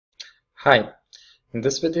Hi, in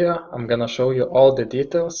this video I'm gonna show you all the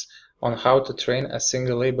details on how to train a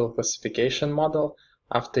single label classification model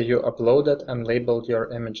after you uploaded and labeled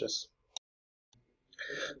your images.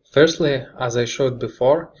 Firstly, as I showed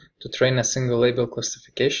before, to train a single label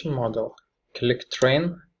classification model, click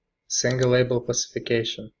Train Single Label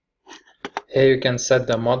Classification. Here you can set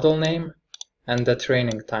the model name and the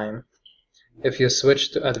training time. If you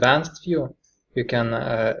switch to Advanced View, you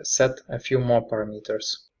can set a few more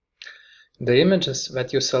parameters. The images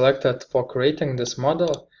that you selected for creating this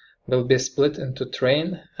model will be split into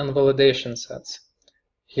train and validation sets.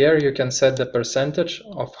 Here you can set the percentage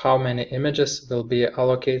of how many images will be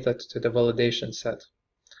allocated to the validation set.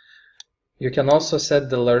 You can also set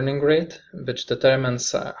the learning rate, which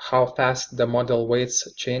determines how fast the model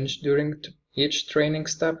weights change during each training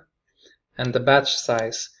step, and the batch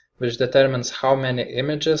size, which determines how many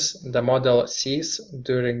images the model sees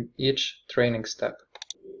during each training step.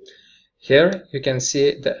 Here you can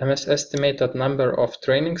see the estimated number of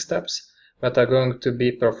training steps that are going to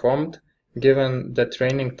be performed given the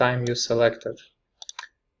training time you selected.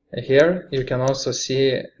 Here you can also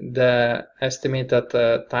see the estimated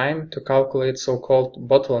time to calculate so-called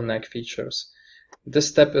bottleneck features. This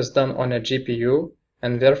step is done on a GPU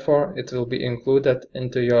and therefore it will be included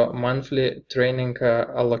into your monthly training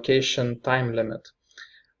allocation time limit.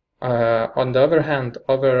 On the other hand,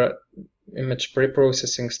 other image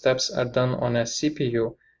pre-processing steps are done on a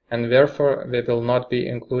CPU and therefore they will not be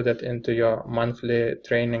included into your monthly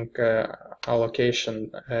training allocation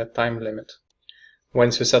time limit.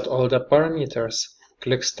 Once you set all the parameters,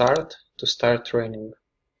 click Start to start training.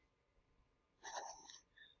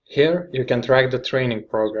 Here you can track the training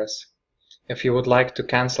progress. If you would like to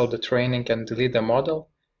cancel the training and delete the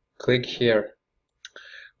model, click here.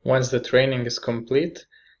 Once the training is complete,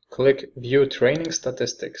 click View Training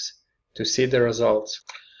Statistics to see the results.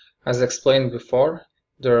 As explained before,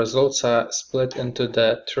 the results are split into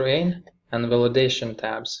the Train and Validation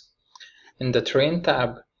tabs. In the Train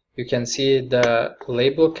tab, you can see the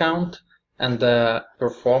label count and the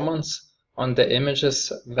performance on the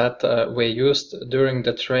images that were used during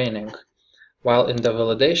the training, while in the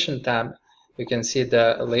Validation tab, you can see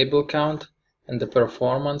the label count and the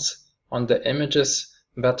performance on the images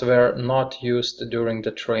that were not used during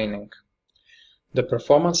the training. The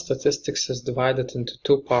performance statistics is divided into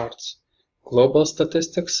two parts: global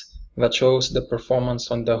statistics, that shows the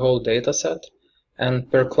performance on the whole dataset,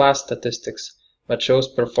 and per class statistics, that shows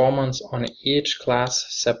performance on each class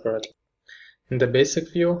separately. In the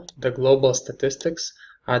basic view, the global statistics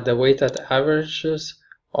are the weighted averages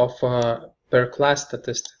of per class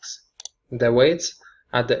statistics. The weights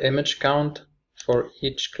are the image count for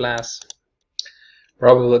each class.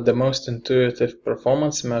 Probably the most intuitive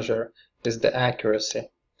performance measure is the accuracy.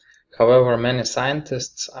 However, many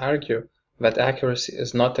scientists argue that accuracy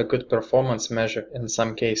is not a good performance measure in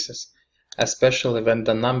some cases, especially when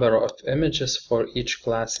the number of images for each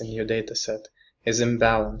class in your dataset is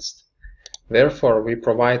imbalanced. Therefore, we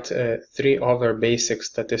provide three other basic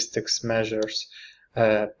statistics measures: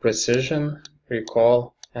 precision,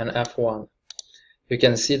 recall, and F1. You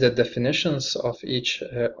can see the definitions of each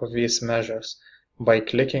of these measures by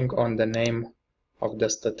clicking on the name of the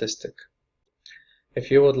statistic. If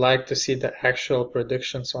you would like to see the actual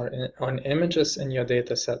predictions on images in your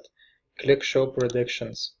dataset, click Show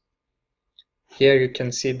Predictions. Here you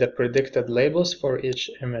can see the predicted labels for each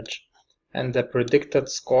image and the predicted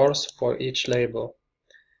scores for each label.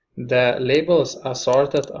 The labels are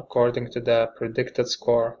sorted according to the predicted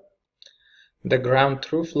score. The ground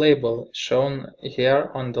truth label is shown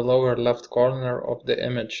here on the lower left corner of the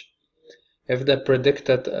image. If the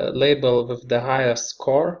predicted label with the highest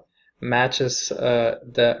score matches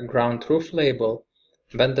the ground truth label,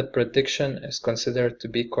 then the prediction is considered to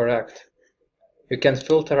be correct. You can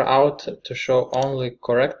filter out to show only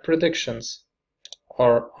correct predictions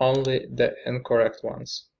or only the incorrect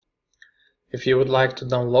ones. If you would like to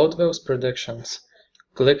download those predictions,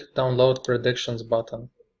 click Download Predictions button.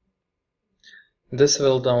 This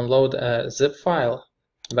will download a zip file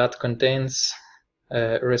that contains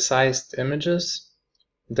resized images,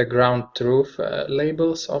 the ground truth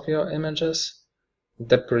labels of your images,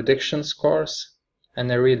 the prediction scores, and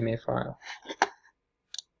a README file.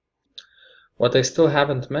 What I still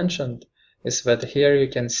haven't mentioned is that here you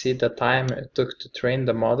can see the time it took to train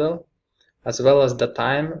the model, as well as the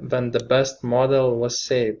time when the best model was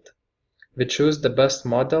saved. We choose the best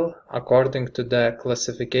model according to the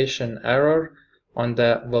classification error on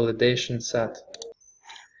the validation set.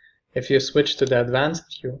 If you switch to the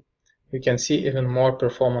advanced view, you can see even more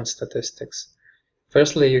performance statistics.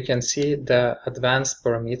 Firstly, you can see the advanced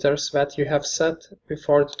parameters that you have set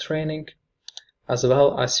before the training, as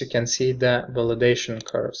well as you can see the validation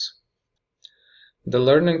curves. The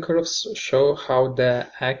learning curves show how the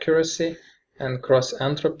accuracy and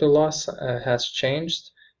cross-entropy loss has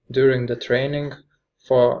changed during the training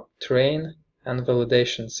for train and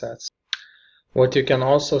validation sets. What you can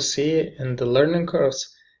also see in the learning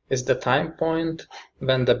curves is the time point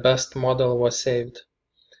when the best model was saved.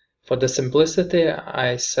 For the simplicity,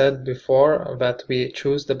 I said before that we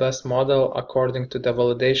choose the best model according to the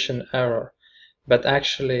validation error, but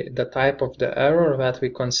actually the type of the error that we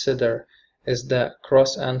consider is the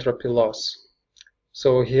cross-entropy loss.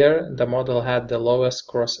 So here the model had the lowest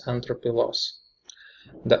cross-entropy loss.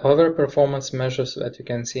 The other performance measures that you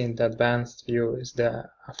can see in the advanced view is the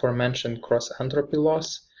aforementioned cross-entropy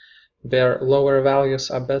loss, where lower values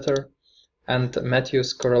are better, and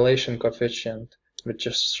Matthew's correlation coefficient, which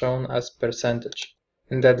is shown as percentage.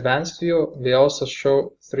 In the advanced view, we also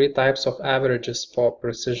show three types of averages for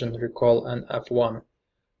precision recall and F1: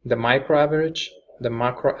 the micro average, the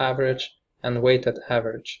macro average, and weighted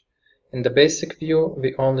average. In the basic view,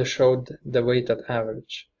 we only showed the weighted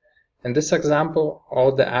average. In this example,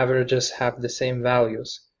 all the averages have the same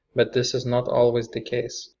values, but this is not always the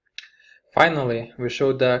case. Finally, we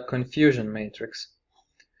show the confusion matrix.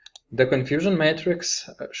 The confusion matrix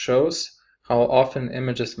shows how often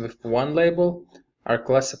images with one label are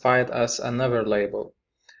classified as another label.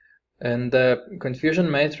 In the confusion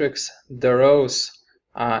matrix, the rows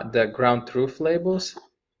are the ground truth labels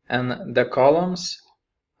and the columns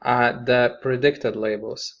are the predicted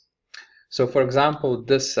labels. So for example,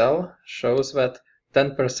 this cell shows that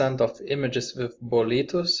 10% of images with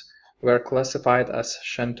boletus were classified as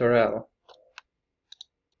chanterelle.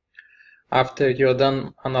 After you're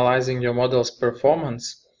done analyzing your model's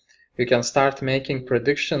performance, you can start making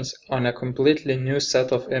predictions on a completely new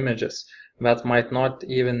set of images that might not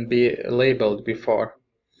even be labeled before.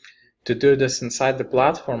 To do this inside the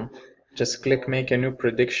platform, just click Make a New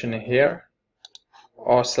Prediction here,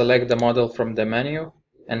 or select the model from the menu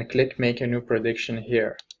and click Make a New Prediction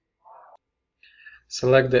here.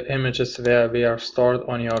 Select the images where they are stored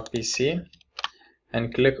on your PC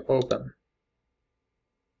and click Open.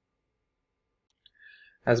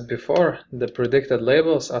 As before, the predicted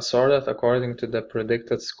labels are sorted according to the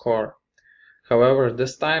predicted score. However,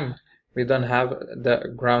 this time we don't have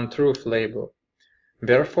the ground truth label.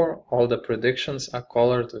 Therefore, all the predictions are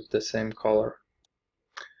colored with the same color.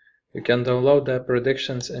 You can download the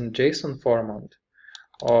predictions in JSON format,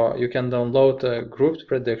 or you can download grouped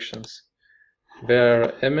predictions,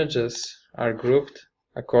 where images are grouped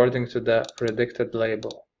according to the predicted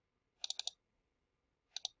label.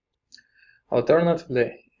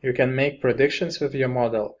 Alternatively, you can make predictions with your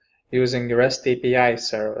model using REST API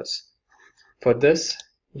service. For this,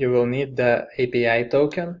 you will need the API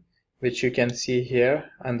token, which you can see here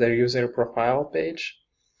under User Profile page,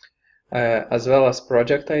 as well as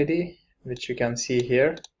project ID, which you can see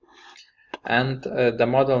here, and the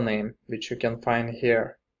model name, which you can find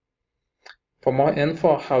here. For more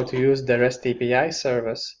info how to use the REST API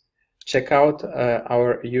service, check out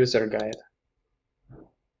our user guide.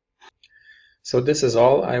 So this is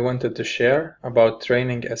all I wanted to share about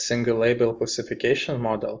training a single label classification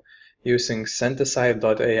model using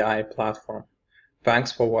SentiSight.ai platform.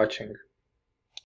 Thanks for watching.